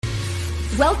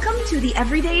Welcome to the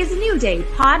Everyday is a New Day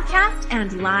podcast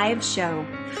and live show,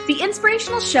 the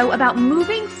inspirational show about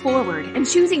moving forward and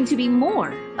choosing to be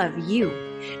more of you,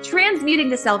 transmuting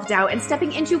the self-doubt and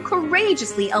stepping into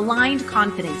courageously aligned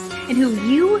confidence in who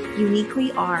you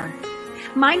uniquely are.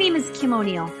 My name is Kim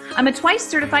O'Neill. I'm a twice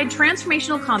certified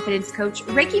transformational confidence coach,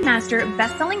 Reiki master,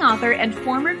 best-selling author, and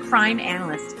former crime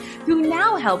analyst who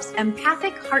now helps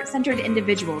empathic, heart-centered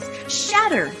individuals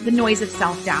shatter the noise of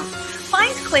self-doubt,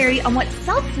 find clarity on what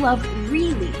self-love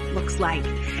really looks like,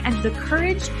 and the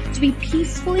courage to be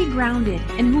peacefully grounded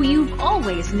in who you've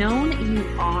always known you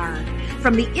are,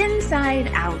 from the inside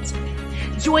out.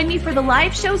 Join me for the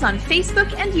live shows on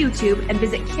Facebook and YouTube, and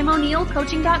visit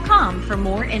KimO'NeillCoaching.com for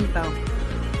more info.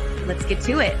 Let's get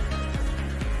to it.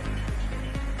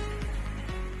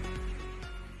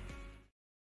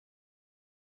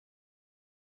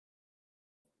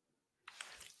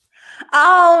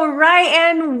 All right,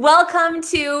 and welcome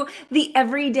to the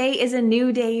Everyday is a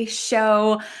New Day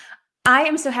show. I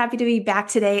am so happy to be back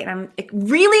today, and I'm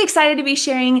really excited to be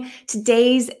sharing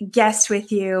today's guest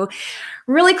with you.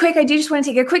 Really quick, I do just want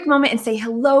to take a quick moment and say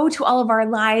hello to all of our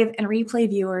live and replay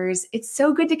viewers. It's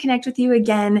so good to connect with you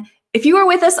again. If you were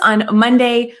with us on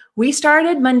Monday, we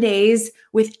started Mondays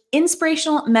with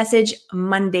Inspirational Message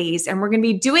Mondays, and we're going to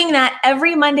be doing that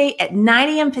every Monday at 9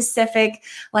 a.m. Pacific,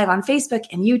 live on Facebook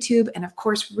and YouTube, and of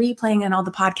course, replaying on all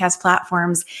the podcast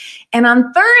platforms. And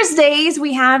on Thursdays,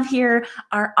 we have here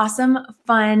our awesome,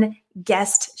 fun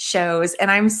guest shows, and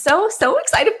I'm so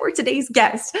excited for today's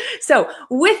guest. So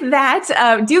with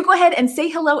that, do go ahead and say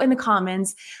hello in the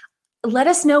comments. Let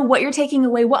us know what you're taking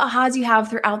away, what ahas you have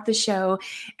throughout the show.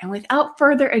 And without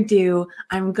further ado,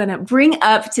 I'm going to bring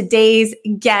up today's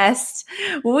guest.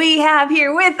 We have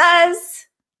here with us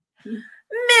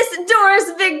Miss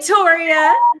Doris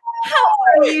Victoria.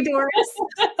 How are you, Doris?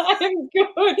 I'm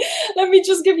good. Let me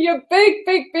just give you a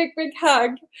big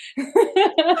hug.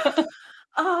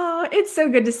 Oh, it's so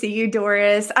good to see you,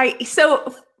 Doris.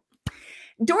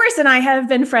 Doris and I have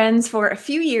been friends for a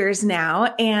few years now.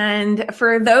 And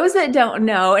for those that don't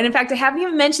know, and in fact, I haven't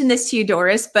even mentioned this to you,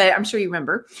 Doris, but I'm sure you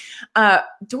remember,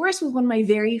 Doris was one of my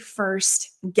very first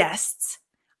guests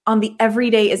on the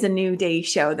Everyday is a New Day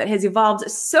show that has evolved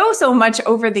so much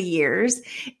over the years.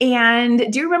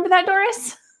 And do you remember that,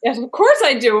 Doris? Yes, of course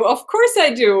I do. Of course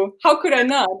I do. How could I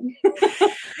not?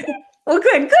 Well,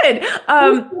 good. It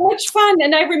was so much fun.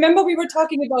 And I remember we were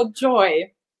talking about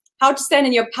joy. How to stand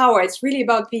in your power. It's really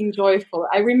about being joyful.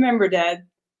 I remember that.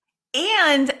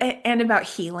 And about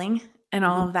healing and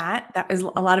all of that. That was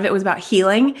a lot of it was about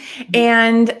healing.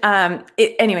 And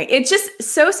anyway, it's just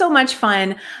so much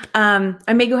fun.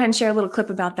 I may go ahead and share a little clip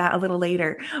about that a little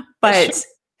later. But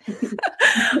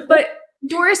but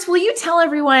Doris, will you tell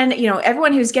everyone,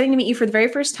 everyone who's getting to meet you for the very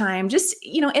first time, just,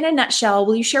 in a nutshell,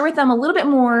 will you share with them a little bit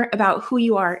more about who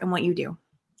you are and what you do?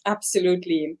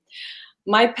 Absolutely.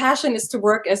 My passion is to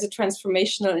work as a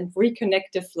transformational and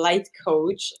reconnective light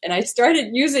coach. And I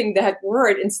started using that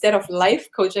word instead of life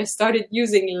coach. I started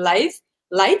using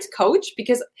light coach,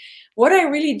 because what I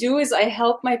really do is I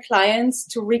help my clients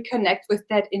to reconnect with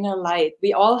that inner light.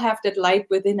 We all have that light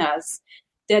within us,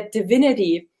 that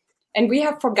divinity, and we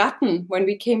have forgotten when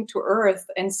we came to earth.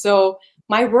 And so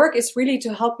my work is really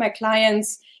to help my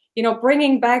clients,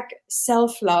 bringing back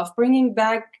self-love, bringing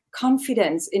back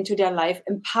confidence into their life,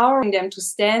 empowering them to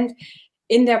stand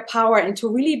in their power and to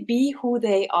really be who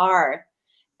they are,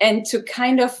 and to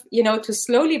kind of, to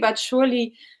slowly but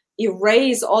surely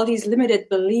erase all these limited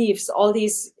beliefs, all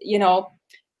these,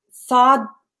 thoughts,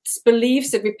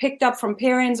 beliefs that we picked up from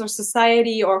parents or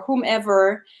society or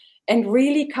whomever, and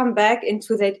really come back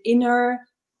into that inner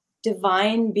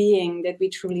divine being that we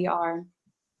truly are.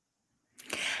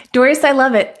 Doris, I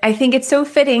love it. I think it's so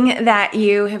fitting that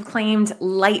you have claimed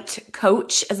light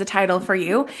coach as a title for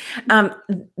you.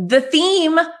 The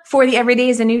theme for the Everyday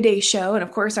is a New Day show, and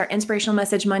of course our Inspirational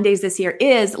Message Mondays this year,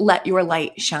 is Let Your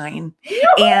Light Shine.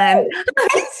 And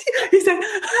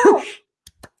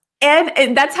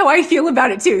and that's how I feel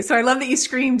about it too. So I love that you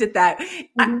screamed at that.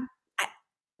 Mm-hmm.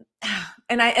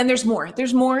 And there's more.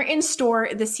 There's more in store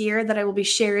this year that I will be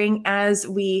sharing as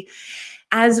we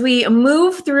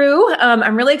move through.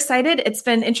 I'm really excited. It's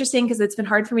been interesting because it's been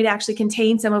hard for me to actually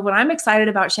contain some of what I'm excited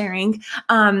about sharing.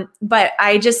 But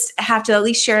I just have to at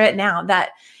least share it now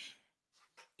that,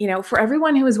 for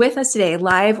everyone who is with us today,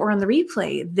 live or on the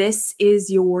replay, this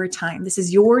is your time. This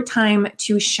is your time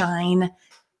to shine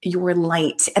your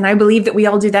light. And I believe that we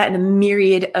all do that in a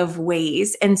myriad of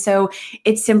ways. And so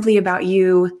it's simply about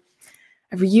you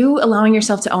allowing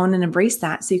yourself to own and embrace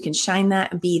that so you can shine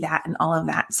that and be that and all of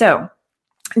that. So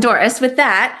Doris, with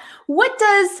that, what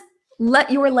does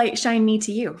let your light shine mean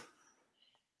to you?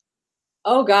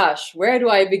 Oh gosh, where do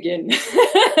I begin?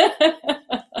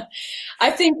 I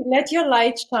think let your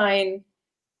light shine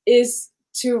is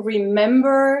to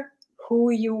remember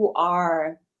who you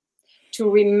are, to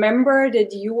remember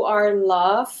that you are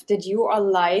love, that you are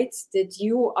light, that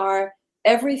you are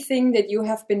everything that you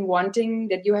have been wanting,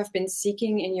 that you have been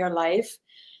seeking in your life,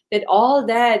 that all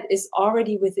that is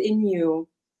already within you.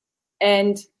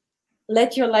 And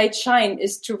let your light shine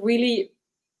is to really,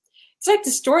 it's like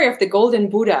the story of the golden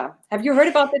Buddha. Have you heard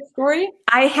about that story?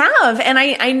 I have, and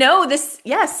I know this.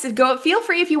 Yes, go. Feel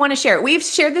free if you want to share it. We've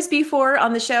shared this before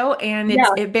on the show, and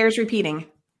it bears repeating.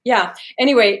 Yeah.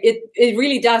 Anyway, it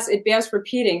really does. It bears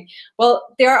repeating.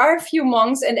 Well, there are a few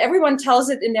monks, and everyone tells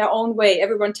it in their own way.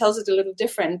 Everyone tells it a little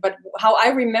different. But how I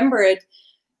remember it,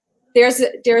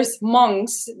 there's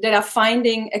monks that are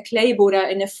finding a clay Buddha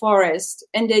in a forest,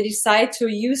 and they decide to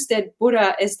use that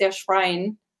Buddha as their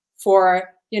shrine for,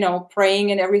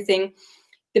 praying and everything.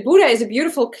 The Buddha is a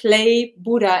beautiful clay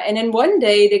Buddha. And then one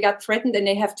day they got threatened and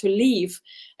they have to leave.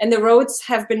 And the roads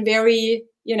have been very,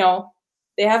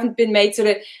 they haven't been made so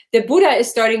that the Buddha is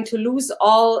starting to lose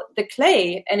all the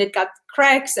clay, and it got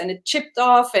cracks and it chipped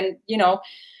off, and,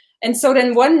 and so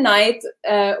then one night,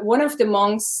 one of the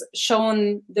monks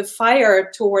shone the fire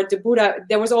toward the Buddha.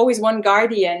 There was always one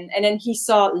guardian, and then he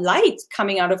saw light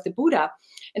coming out of the Buddha.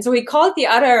 And so he called the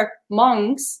other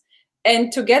monks,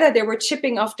 and together they were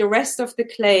chipping off the rest of the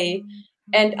clay,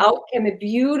 and out came a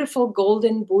beautiful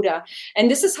golden Buddha. And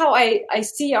this is how I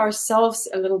see ourselves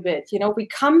a little bit. We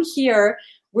come here,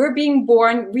 we're being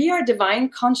born, we are divine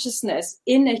consciousness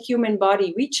in a human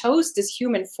body. We chose this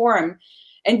human form,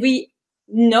 and we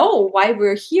know why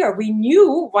we're here. We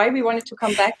knew why we wanted to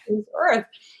come back to this earth,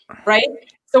 right?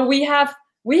 So we have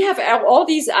all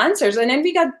these answers, and then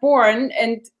we got born,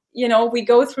 and we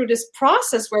go through this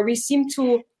process where we seem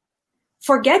to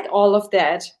forget all of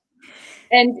that.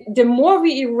 And the more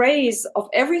we erase of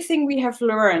everything we have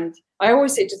learned, I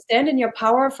always say, to stand in your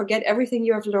power, forget everything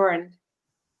you have learned.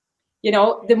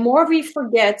 The more we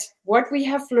forget what we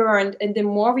have learned, and the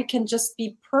more we can just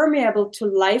be permeable to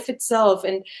life itself,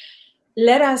 and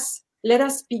let us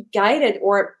be guided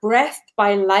or breathed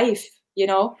by life,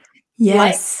 Yes.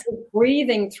 Life is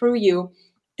breathing through you,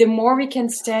 the more we can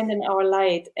stand in our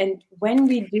light. And when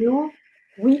we do,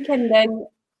 we can then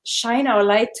shine our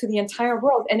light to the entire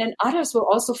world. And then others will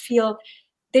also feel,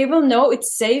 they will know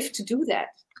it's safe to do that.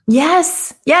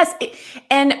 Yes.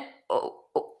 And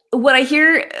what I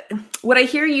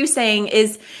hear you saying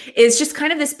is just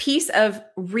kind of this piece of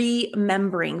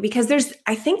remembering, because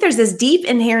I think there's this deep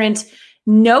inherent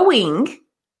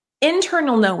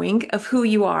internal knowing of who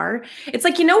you are. It's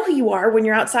like, who you are when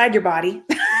you're outside your body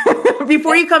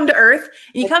before you come to earth.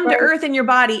 You come to earth in your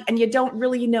body, and you don't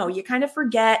really know. You kind of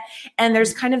forget. And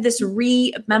there's kind of this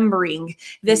remembering,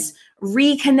 this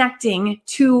reconnecting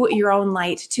to your own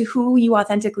light, to who you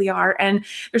authentically are. And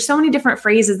there's so many different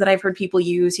phrases that I've heard people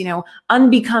use,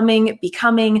 unbecoming,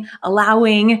 becoming,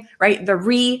 allowing, right? The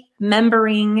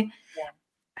remembering,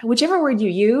 whichever word you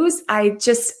use,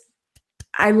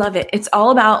 I love it. It's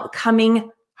all about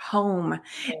coming home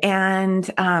and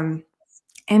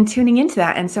tuning into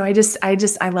that. And so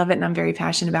I love it, and I'm very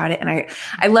passionate about it.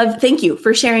 And thank you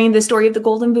for sharing the story of the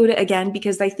Golden Buddha again,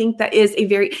 because I think that is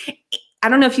I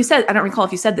don't recall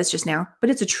if you said this just now, but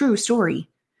it's a true story.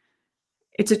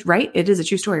 Right? It is a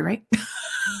true story, right?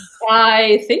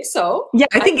 I think so. Yeah,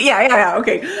 I think, yeah.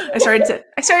 Okay. I started to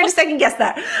second guess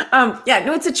that.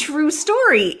 It's a true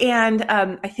story. And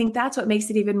I think that's what makes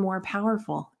it even more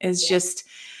powerful, is just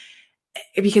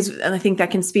because I think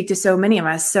that can speak to so many of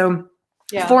us. So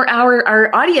for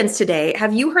our audience today,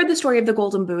 have you heard the story of the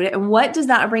Golden Buddha, and what does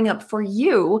that bring up for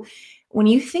you when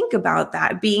you think about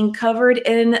that being covered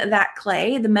in that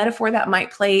clay, the metaphor that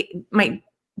might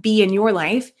be in your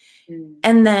life,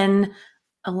 and then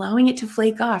allowing it to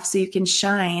flake off so you can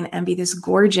shine and be this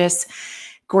gorgeous,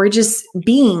 gorgeous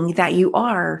being that you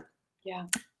are. Yeah.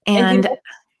 And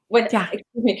when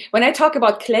I talk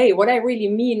about clay, what I really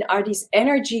mean are these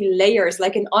energy layers,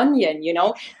 like an onion,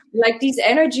 like these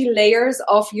energy layers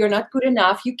of, you're not good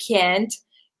enough, you can't,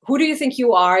 who do you think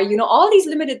you are? All these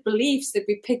limited beliefs that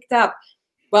we picked up.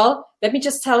 Well, let me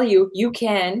just tell you,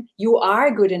 you are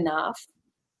good enough,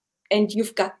 and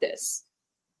you've got this.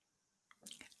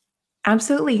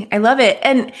 Absolutely. I love it.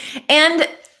 And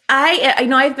I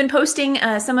know I've been posting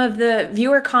some of the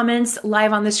viewer comments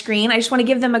live on the screen. I just want to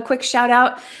give them a quick shout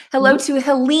out. Hello to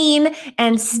Helene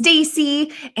and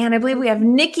Stacy. And I believe we have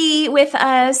Nikki with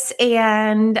us,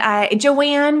 and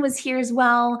Joanne was here as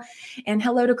well. And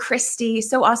hello to Christy.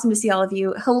 So awesome to see all of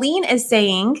you. Helene is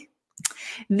saying,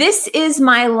 "This is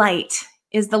my light.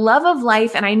 is the love of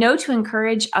life, and I know to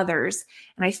encourage others.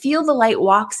 And I feel the light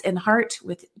walks in heart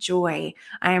with joy.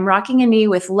 I am rocking anew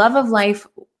with love of life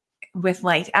with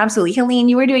light. Absolutely. Helene,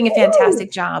 you are doing a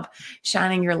fantastic job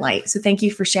shining your light. So thank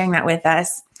you for sharing that with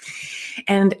us.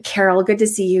 And Carol, good to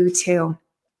see you too.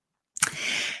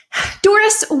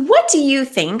 Doris, what do you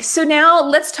think? So now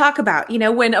let's talk about,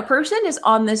 when a person is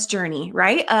on this journey,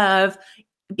 right, of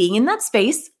being in that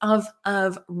space of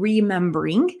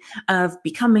remembering, of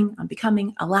becoming,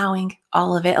 allowing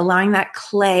all of it, allowing that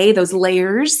clay, those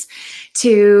layers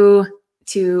to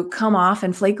come off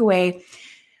and flake away.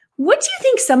 What do you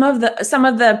think some of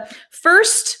the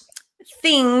first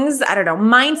things, I don't know,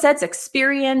 mindsets,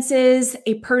 experiences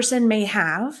a person may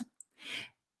have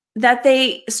that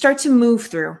they start to move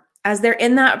through as they're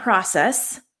in that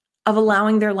process of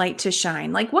allowing their light to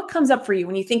shine? Like, what comes up for you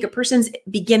when you think a person's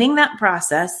beginning that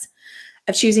process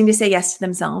of choosing to say yes to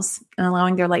themselves and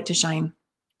allowing their light to shine?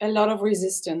 A lot of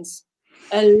resistance.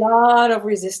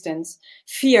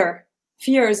 Fear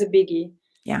is a biggie.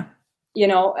 Yeah.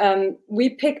 We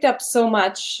picked up so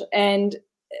much, and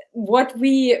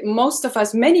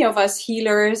many of us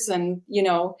healers and,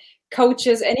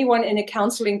 coaches, anyone in a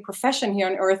counseling profession here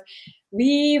on earth,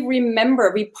 we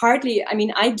remember,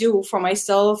 I do for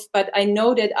myself, but I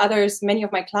know that many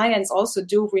of my clients also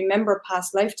do remember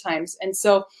past lifetimes. And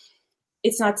so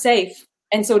it's not safe.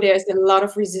 And so there's a lot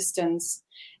of resistance.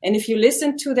 And if you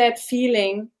listen to that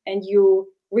feeling and you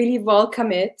really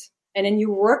welcome it, and then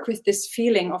you work with this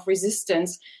feeling of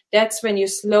resistance, that's when you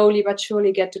slowly but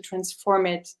surely get to transform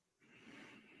it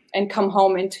and come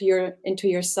home into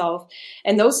yourself.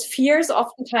 And those fears,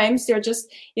 oftentimes, they're just,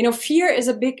 fear is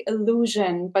a big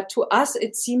illusion, but to us,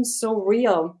 it seems so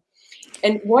real.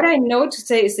 And what I know to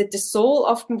say is that the soul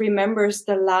often remembers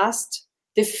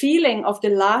the feeling of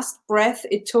the last breath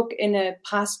it took in a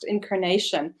past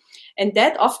incarnation. And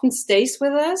that often stays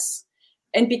with us.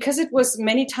 And because it was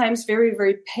many times very,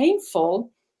 very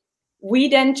painful, we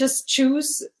then just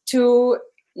choose to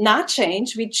not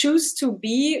change. We choose to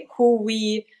be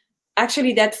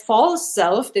that false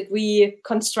self that we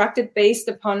constructed based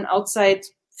upon outside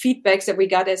feedbacks that we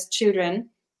got as children.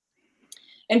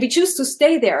 And we choose to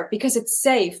stay there because it's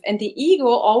safe. And the ego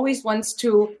always wants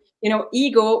to,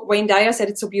 Wayne Dyer said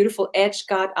it so beautiful, edge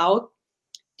God out.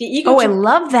 The ego. Oh, I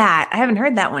love that. I haven't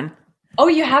heard that one. Oh,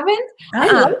 you haven't?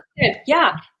 I love it.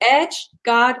 Yeah. Edge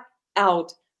God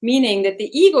out. Meaning that the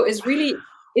ego is really,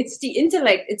 it's the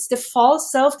intellect. It's the false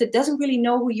self that doesn't really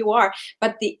know who you are.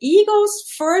 But the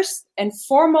ego's first and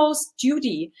foremost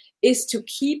duty is to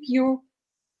keep you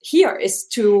here, is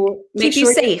to make keep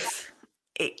you safe.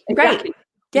 Exactly. Right.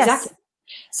 Yes. Exactly.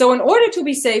 So in order to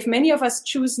be safe, many of us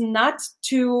choose not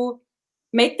to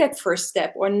make that first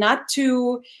step, or not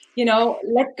to,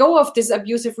 let go of this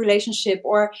abusive relationship,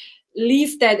 or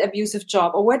leave that abusive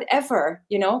job, or whatever,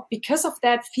 because of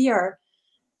that fear.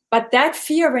 But that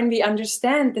fear, when we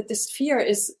understand that this fear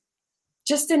is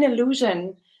just an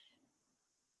illusion,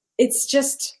 it's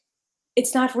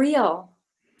not real.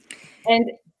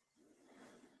 And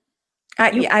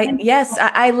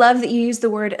I love that you use the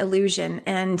word illusion.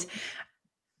 And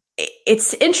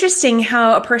it's interesting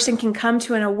how a person can come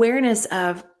to an awareness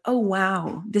of, oh,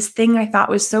 wow, this thing I thought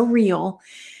was so real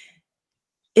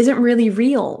isn't really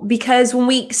real. Because when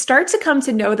we start to come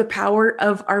to know the power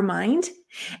of our mind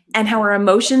and how our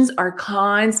emotions are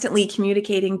constantly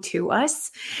communicating to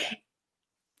us,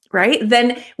 right?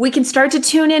 Then we can start to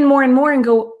tune in more and more and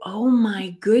go, oh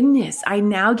my goodness, I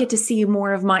now get to see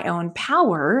more of my own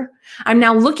power. I'm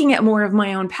now looking at more of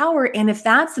my own power. And if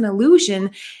that's an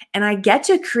illusion and I get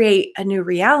to create a new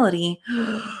reality,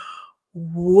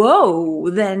 whoa,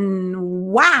 then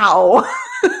wow.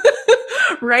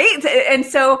 Right? And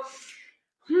so,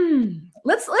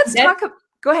 let's talk.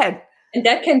 Go ahead. And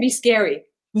that can be scary.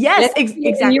 Yes,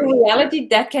 exactly. In your reality,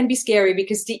 that can be scary,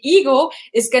 because the ego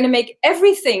is going to make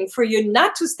everything for you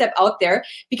not to step out there,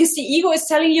 because the ego is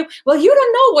telling you, well, you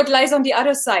don't know what lies on the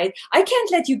other side. I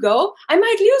can't let you go. I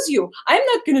might lose you. I'm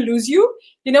not going to lose you.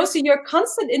 So you're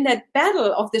constant in that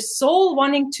battle of the soul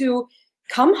wanting to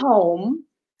come home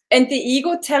and the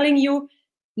ego telling you,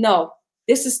 no,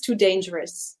 this is too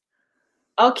dangerous.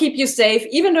 I'll keep you safe,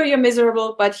 even though you're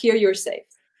miserable, but here you're safe.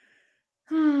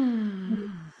 We're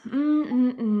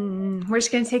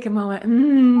just going to take a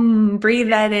moment. Breathe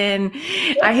that in.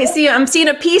 I'm seeing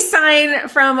a peace sign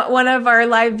from one of our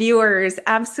live viewers.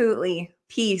 Absolutely.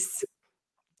 Peace.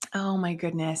 Oh my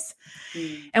goodness.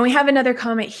 And we have another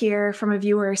comment here from a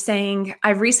viewer saying,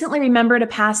 I've recently remembered a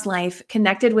past life,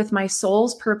 connected with my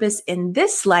soul's purpose in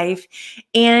this life,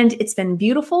 and it's been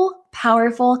beautiful,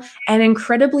 powerful, and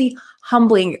incredibly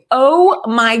humbling. Oh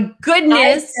my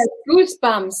goodness.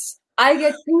 Goosebumps. I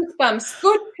get goosebumps.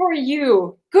 Good for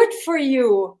you. Good for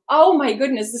you. Oh my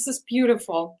goodness, this is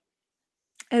beautiful.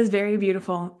 It is very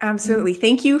beautiful. Absolutely.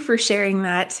 Thank you for sharing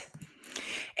that.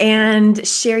 And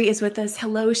Sherry is with us.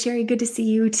 Hello, Sherry. Good to see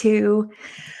you too.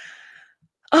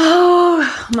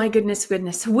 Oh my goodness.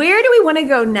 Where do we want to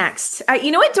go next?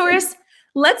 You know what, Doris?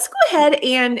 Let's go ahead,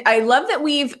 and I love that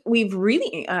we've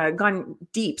really gone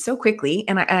deep so quickly,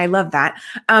 and I love that.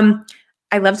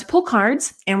 I love to pull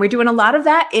cards, and we're doing a lot of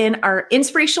that in our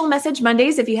Inspirational Message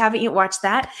Mondays. If you haven't yet watched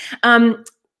that,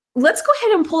 let's go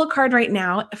ahead and pull a card right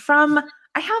now from.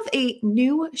 I have a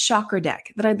new chakra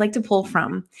deck that I'd like to pull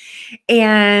from,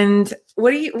 and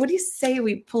what do you say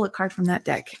we pull a card from that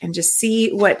deck and just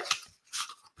see what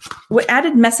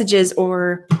added messages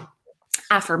or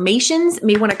affirmations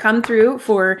may want to come through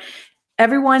for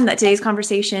everyone that today's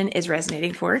conversation is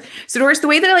resonating for. So Doris, the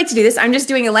way that I like to do this, I'm just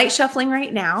doing a light shuffling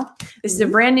right now. This is a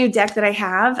brand new deck that I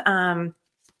have.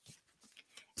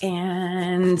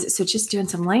 And so just doing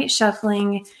some light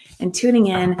shuffling and tuning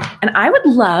in. And I would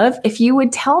love if you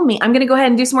would tell me, I'm going to go ahead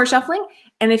and do some more shuffling.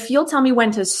 And if you'll tell me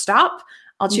when to stop,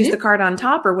 I'll choose the card on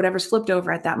top or whatever's flipped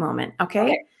over at that moment.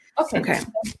 Okay. Okay.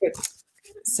 That's good.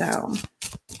 So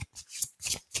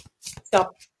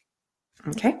stop.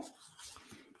 Okay.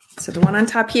 So the one on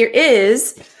top here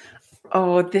is,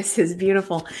 oh, this is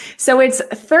beautiful. So it's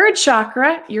third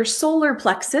chakra, your solar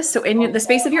plexus. So in the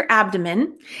space of your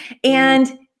abdomen.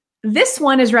 And this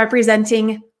one is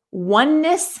representing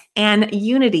oneness and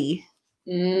unity.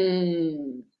 I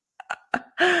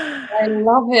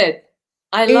love it.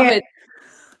 I love it.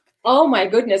 Oh my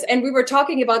goodness. And we were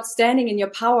talking about standing in your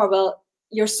power. Well,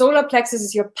 your solar plexus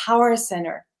is your power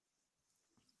center.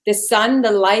 The sun,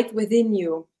 the light within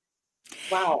you.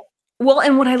 Wow. Well,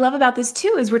 and what I love about this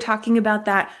too is we're talking about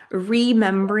that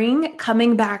remembering,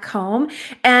 coming back home.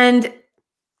 And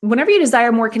whenever you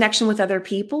desire more connection with other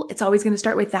people, it's always going to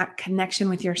start with that connection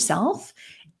with yourself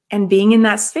and being in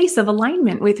that space of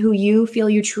alignment with who you feel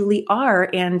you truly are.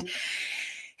 And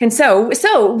so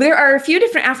there are a few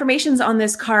different affirmations on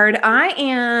this card.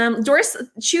 Doris,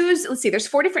 choose, let's see, there's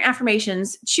 4 different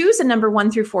affirmations. Choose a number 1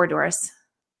 through 4, Doris.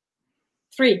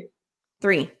 3.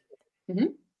 Mm-hmm.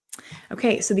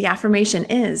 Okay, so the affirmation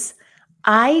is,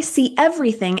 I see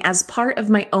everything as part of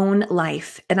my own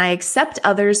life, and I accept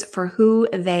others for who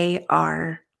they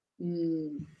are.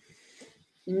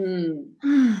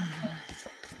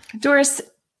 Doris,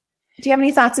 do you have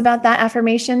any thoughts about that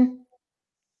affirmation?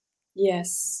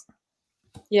 Yes.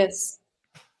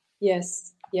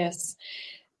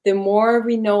 The more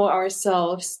we know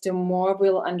ourselves, the more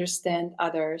we'll understand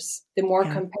others, the more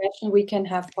compassion we can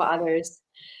have for others,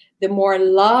 the more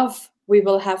love we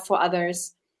will have for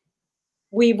others.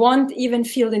 We won't even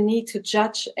feel the need to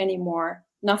judge anymore.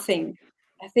 Nothing.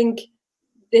 I think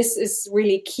this is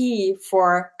really key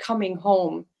for coming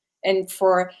home and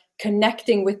for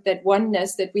connecting with that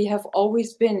oneness that we have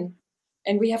always been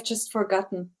and we have just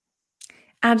forgotten.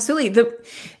 Absolutely.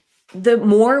 The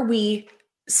more we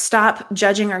stop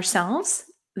judging ourselves,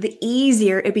 the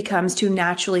easier it becomes to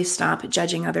naturally stop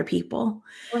judging other people.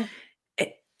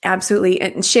 Absolutely.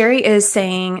 And Sherry is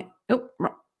saying,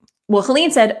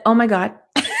 Helene said, oh my God.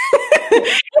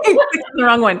 The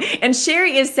wrong one. And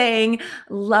Sherry is saying,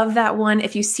 love that one.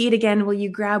 If you see it again, will you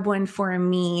grab one for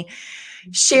me?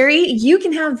 Sherry, you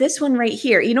can have this one right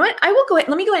here. You know what? I will go ahead.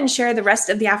 Let me go ahead and share the rest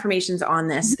of the affirmations on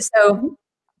this. So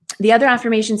the other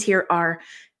affirmations here are,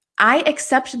 I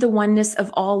accept the oneness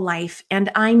of all life, and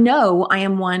I know I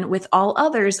am one with all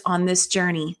others on this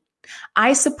journey.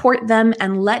 I support them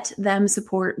and let them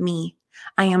support me.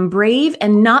 I am brave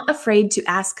and not afraid to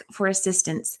ask for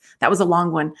assistance. That was a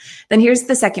long one. Then here's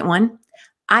the second one.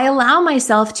 I allow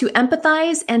myself to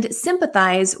empathize and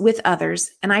sympathize with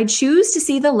others, and I choose to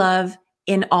see the love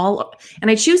in all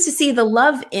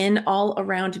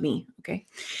around me. Okay.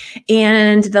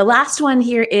 And the last one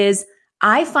here is,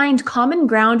 I find common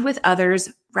ground with others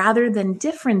rather than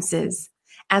differences,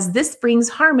 as this brings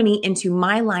harmony into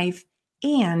my life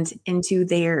and into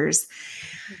theirs.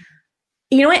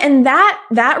 You know what? And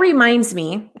that reminds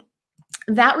me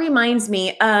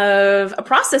of a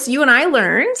process you and I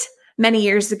learned many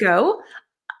years ago,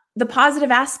 the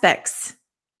positive aspects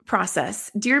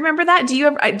process. Do you remember that? Do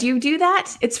you do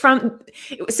that? It's from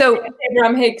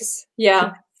Abraham Hicks.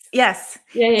 Yeah. Yes.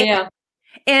 Yeah.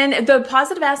 And the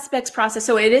positive aspects process,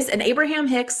 so it is an Abraham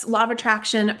Hicks law of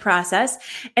attraction process.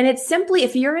 And it's simply,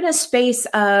 if you're in a space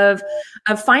of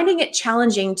finding it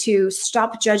challenging to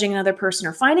stop judging another person,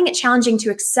 or finding it challenging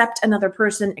to accept another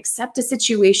person, accept a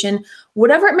situation,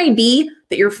 whatever it may be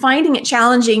that you're finding it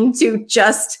challenging to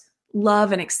just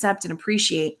love and accept and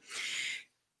appreciate,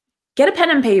 get a pen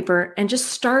and paper and just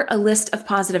start a list of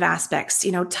positive aspects.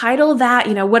 Title that,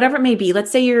 whatever it may be.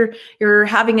 Let's say you're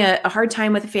having a hard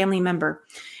time with a family member.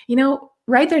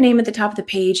 Write their name at the top of the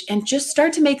page and just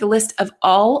start to make a list of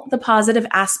all the positive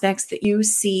aspects that you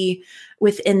see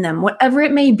within them, whatever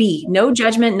it may be. No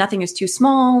judgment, nothing is too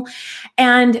small.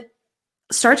 And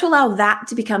start to allow that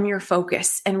to become your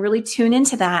focus and really tune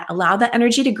into that, allow that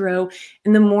energy to grow.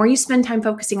 And the more you spend time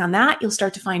focusing on that, you'll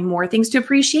start to find more things to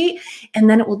appreciate. And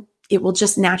then it will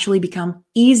just naturally become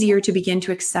easier to begin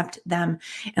to accept them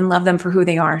and love them for who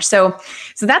they are. So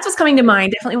that's what's coming to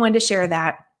mind. Definitely wanted to share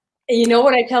that. And you know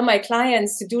what I tell my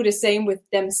clients to do the same with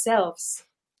themselves.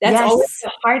 That's always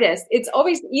the hardest. It's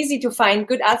always easy to find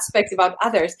good aspects about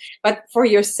others, but for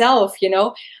yourself,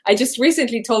 I just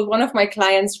recently told one of my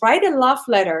clients, write a love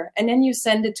letter and then you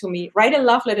send it to me. Write a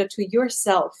love letter to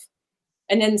yourself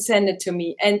and then send it to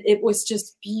me. And it was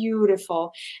just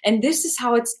beautiful. And this is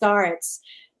how it starts.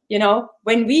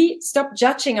 When we stop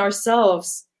judging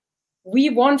ourselves,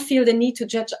 we won't feel the need to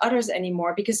judge others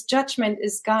anymore because judgment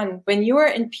is gone. When you are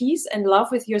in peace and love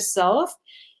with yourself,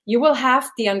 you will have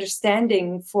the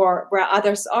understanding for where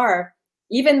others are.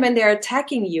 Even when they're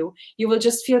attacking you, you will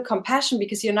just feel compassion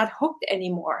because you're not hooked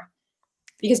anymore.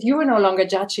 Because you are no longer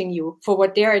judging you for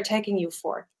what they're attacking you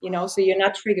for, so you're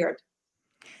not triggered.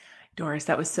 Doris,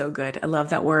 that was so good. I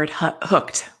love that word,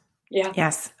 hooked. Yeah.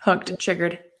 Yes, hooked,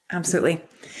 triggered. Absolutely.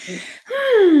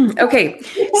 Okay,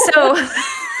 so...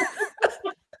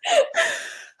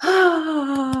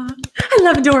 Oh, I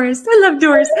love Doris.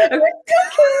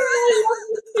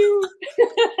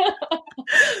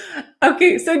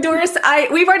 Okay, so Doris,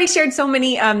 we've already shared so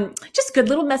many just good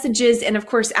little messages and of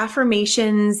course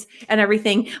affirmations and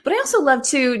everything, but I also love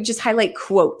to just highlight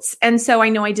quotes. And so I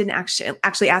know I didn't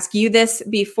actually ask you this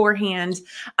beforehand,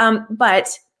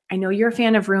 but I know you're a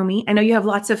fan of Rumi. I know you have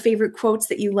lots of favorite quotes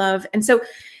that you love. And so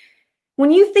when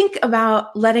you think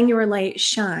about letting your light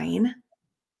shine,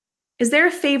 is there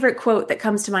a favorite quote that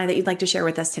comes to mind that you'd like to share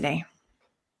with us today?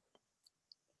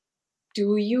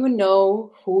 Do you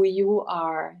know who you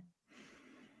are?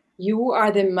 You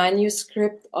are the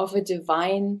manuscript of a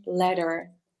divine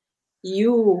letter.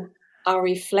 You are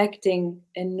reflecting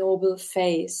a noble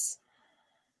face.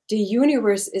 The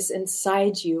universe is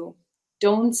inside you.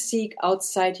 Don't seek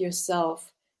outside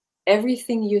yourself.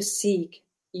 Everything you seek,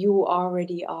 you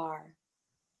already are.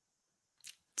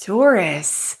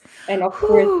 Doris. And of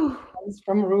course,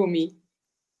 from Rumi.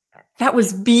 That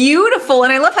was beautiful.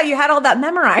 And I love how you had all that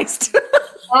memorized.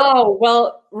 Oh,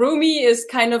 well, Rumi is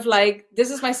kind of like,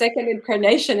 this is my second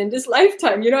incarnation in this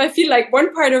lifetime. I feel like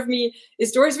one part of me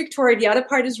is Doris Victoria, the other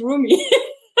part is Rumi.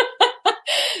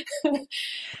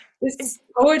 This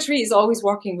poetry is always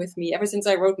walking with me ever since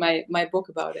I wrote my book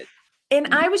about it. And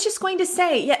I was just going to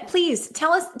say, please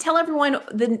tell everyone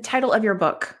the title of your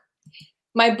book.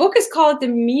 My book is called The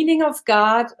Meaning of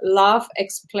God, Love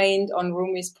Explained on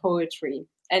Rumi's Poetry.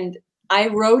 And I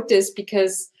wrote this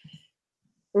because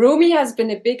Rumi has been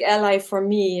a big ally for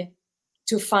me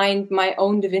to find my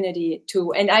own divinity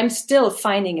too. And I'm still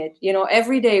finding it,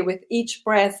 every day with each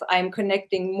breath, I'm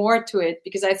connecting more to it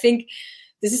because I think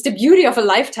this is the beauty of a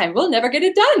lifetime. We'll never get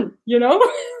it done,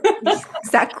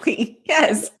 Exactly.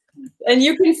 Yes. And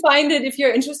you can find it, if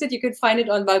you're interested, you can find it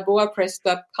on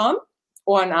balboapress.com.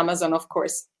 Or on Amazon, of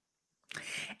course.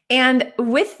 And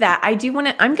with that, I'm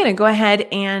going to go ahead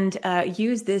and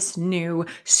use this new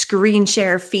screen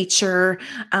share feature.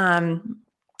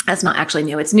 That's not actually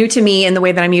new. It's new to me in the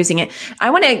way that I'm using it.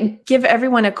 I want to give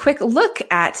everyone a quick look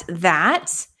at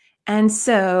that. And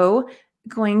so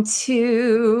going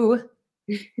to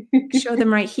show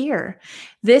them right here.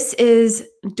 This is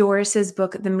Doris's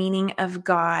book, The Meaning of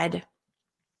God.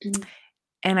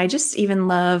 And I just even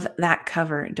love that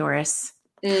cover, Doris.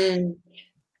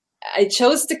 I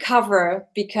chose the cover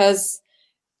because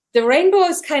the rainbow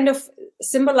is kind of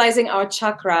symbolizing our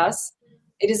chakras.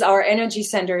 It is our energy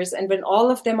centers. And when all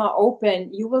of them are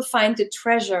open, you will find the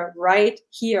treasure right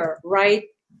here, right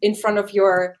in front of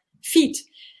your feet.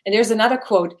 And there's another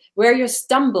quote, where you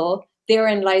stumble,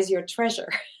 therein lies your treasure.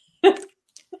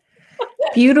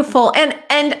 Beautiful.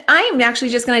 And I'm actually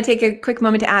just going to take a quick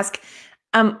moment to ask,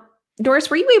 Doris,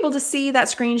 were you able to see that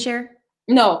screen share?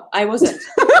 No, I wasn't.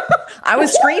 I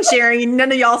was screen sharing and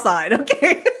none of y'all saw it.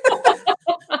 Okay.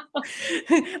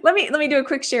 Let me do a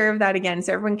quick share of that again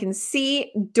so everyone can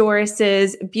see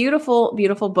Doris's beautiful,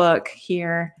 beautiful book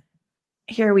here.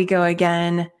 Here we go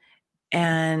again.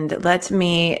 And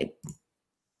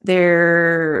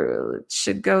there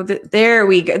should go. There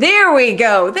we go. There we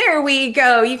go. There we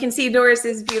go. You can see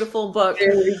Doris's beautiful book.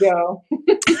 There we go.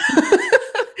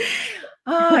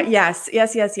 Yes.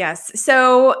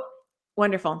 So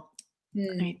wonderful.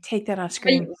 Let me take that off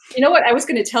screen. You know what? I was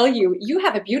going to tell you, you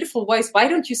have a beautiful voice. Why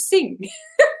don't you sing?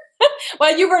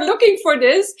 While you were looking for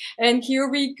this, and here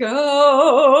we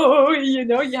go. You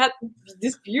know, you had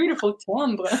this beautiful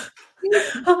timbre.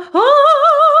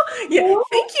 Yeah,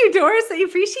 thank you, Doris. I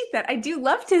appreciate that. I do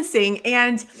love to sing,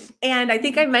 and I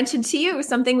think I mentioned to you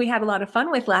something we had a lot of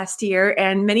fun with last year,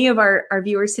 and many of our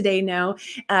viewers today know.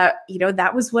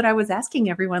 That was what I was asking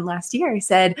everyone last year. I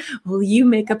said, "Will you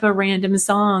make up a random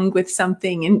song with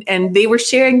something?" And they were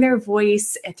sharing their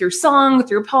voice through song,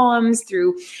 through poems,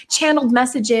 through channeled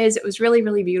messages. It was really,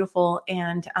 really beautiful,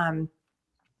 and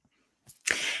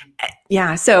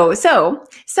yeah. So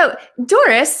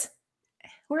Doris.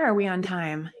 Where are we on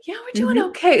time? Yeah, we're doing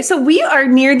okay. So we are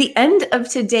near the end of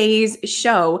today's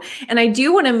show. And I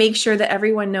do want to make sure that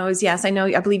everyone knows, yes, I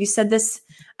believe you said this,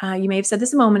 you may have said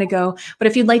this a moment ago, but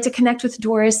if you'd like to connect with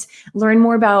Doris, learn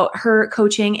more about her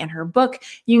coaching and her book,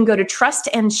 you can go to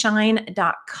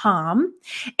trustandshine.com.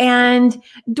 And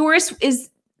Doris,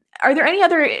 are there any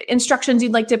other instructions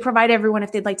you'd like to provide everyone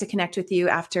if they'd like to connect with you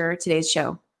after today's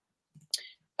show?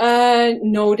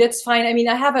 No, that's fine. I mean,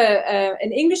 I have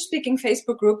an English-speaking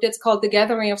Facebook group that's called The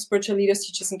Gathering of Spiritual Leaders,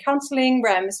 Teachers, and Counseling,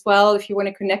 where I'm as well. If you want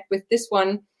to connect with this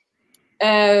one,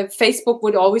 Facebook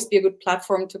would always be a good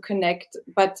platform to connect,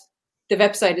 but the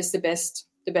website is the best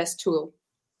tool.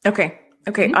 Okay,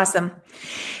 awesome.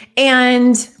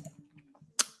 And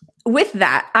with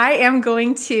that, I am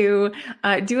going to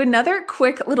do another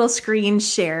quick little screen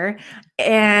share,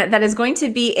 and that is going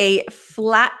to be a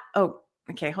flat. Oh.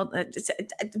 Okay, hold on.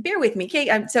 Bear with me. Okay,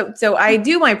 so I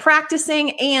do my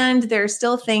practicing, and there are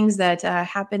still things that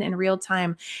happen in real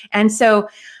time. And so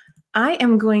I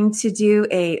am going to do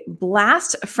a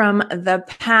blast from the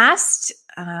past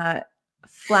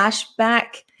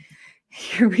flashback.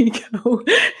 Here we go.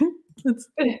 Let's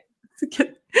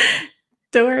get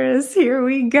Doris. Here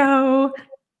we go.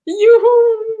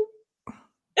 Yoo-hoo!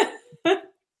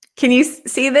 Can you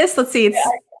see this? Let's see.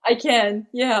 I can.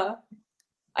 Yeah.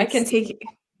 I can take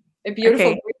a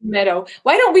beautiful green meadow.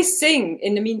 Why don't we sing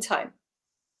in the meantime?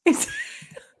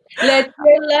 Let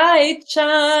your light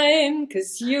shine,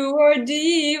 'cause you are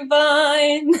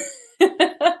divine.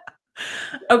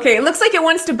 Okay, it looks like it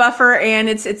wants to buffer, and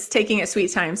it's taking its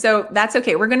sweet time. So that's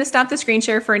okay. We're going to stop the screen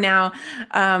share for now.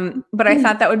 But I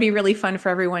thought that would be really fun for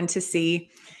everyone to see,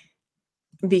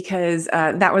 because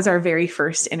that was our very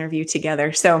first interview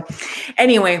together. So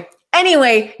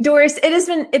Anyway, Doris,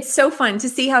 it's so fun to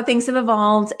see how things have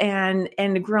evolved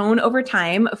and grown over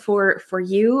time for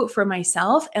you, for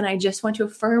myself. And I just want to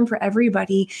affirm for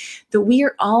everybody that we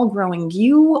are all growing.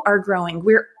 You are growing.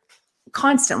 We're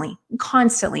constantly.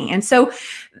 And so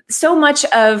much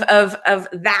of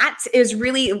that is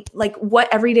really like what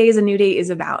every day is a new day is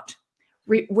about.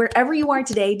 Wherever you are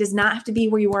today does not have to be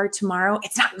where you are tomorrow.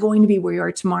 It's not going to be where you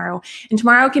are tomorrow. And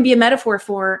tomorrow can be a metaphor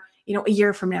for, a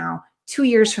year from now, 2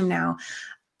 years from now.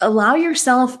 Allow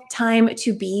yourself time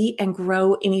to be and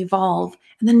grow and evolve.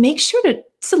 And then make sure to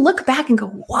look back and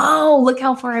go, wow, look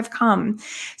how far I've come.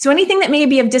 So anything that may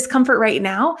be of discomfort right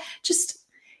now, just,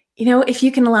 if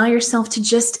you can allow yourself to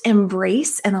just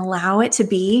embrace and allow it to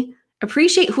be,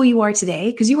 appreciate who you are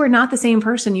today, because you are not the same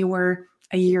person you were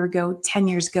a year ago, 10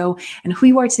 years ago. And who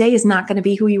you are today is not going to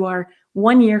be who you are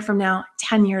 1 year from now,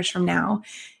 10 years from now.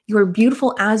 You are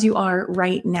beautiful as you are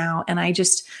right now. And I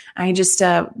just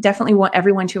definitely want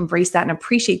everyone to embrace that and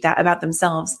appreciate that about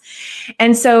themselves.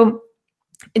 And so,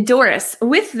 Doris,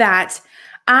 with that,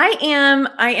 I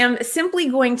am simply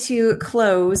going to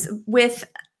close with,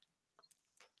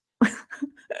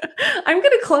 I'm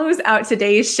going to close out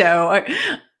today's show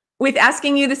with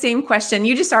asking you the same question.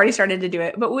 You just already started to do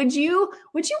it, but would you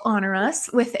honor us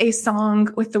with a song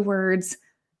with the words,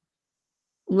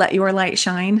 "Let your light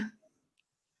shine"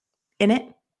 in it?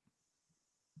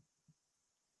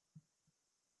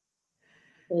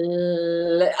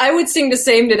 I would sing the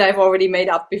same that I've already made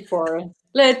up before.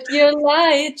 Let your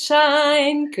light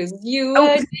shine, 'cause you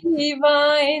are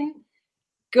divine.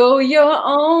 Go your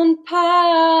own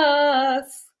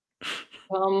path.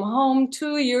 Come home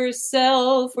to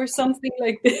yourself, or something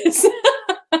like this.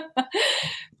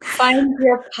 Find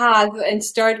your path and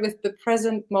start with the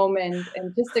present moment,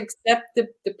 and just accept the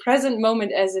present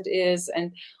moment as it is,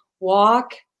 and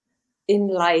walk in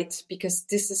light, because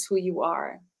this is who you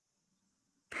are.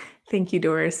 Thank you,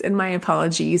 Doris. And my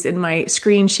apologies. In my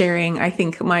screen sharing, I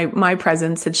think my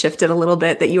presence had shifted a little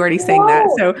bit, that you already sang that.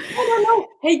 So no.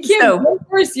 Hey, Kim,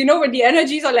 first, when the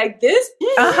energies are like this,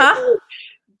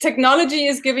 technology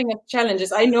is giving us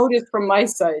challenges. I know this from my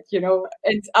side,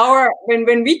 and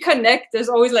when we connect, there's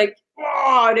always like,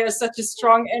 there's such a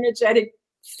strong energetic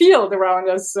field around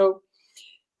us. So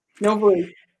no worries.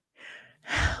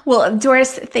 Well,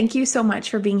 Doris, thank you so much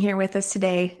for being here with us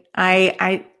today.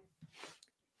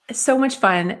 So much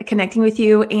fun connecting with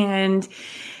you and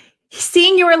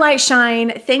seeing your light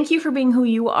shine. Thank you for being who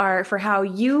you are, for how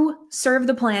you serve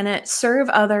the planet, serve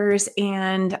others.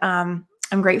 And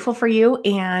I'm grateful for you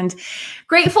and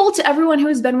grateful to everyone who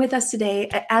has been with us today.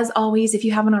 As always, if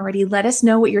you haven't already, let us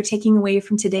know what you're taking away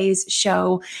from today's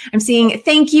show. I'm seeing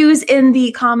thank yous in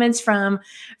the comments from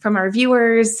our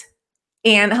viewers,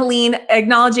 and Helene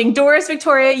acknowledging Doris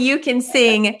Victoria, you can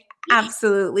sing.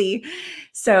 Absolutely.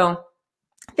 So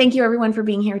thank you everyone for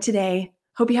being here today.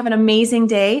 Hope you have an amazing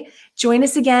day. Join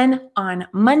us again on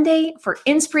Monday for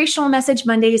Inspirational Message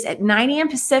Mondays at 9 a.m.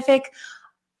 Pacific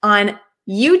on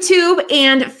YouTube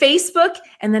and Facebook.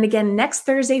 And then again next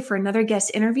Thursday for another guest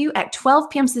interview at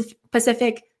 12 p.m.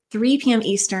 Pacific, 3 p.m.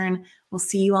 Eastern. We'll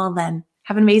see you all then.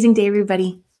 Have an amazing day,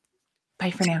 everybody.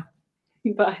 Bye for now.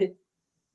 Bye.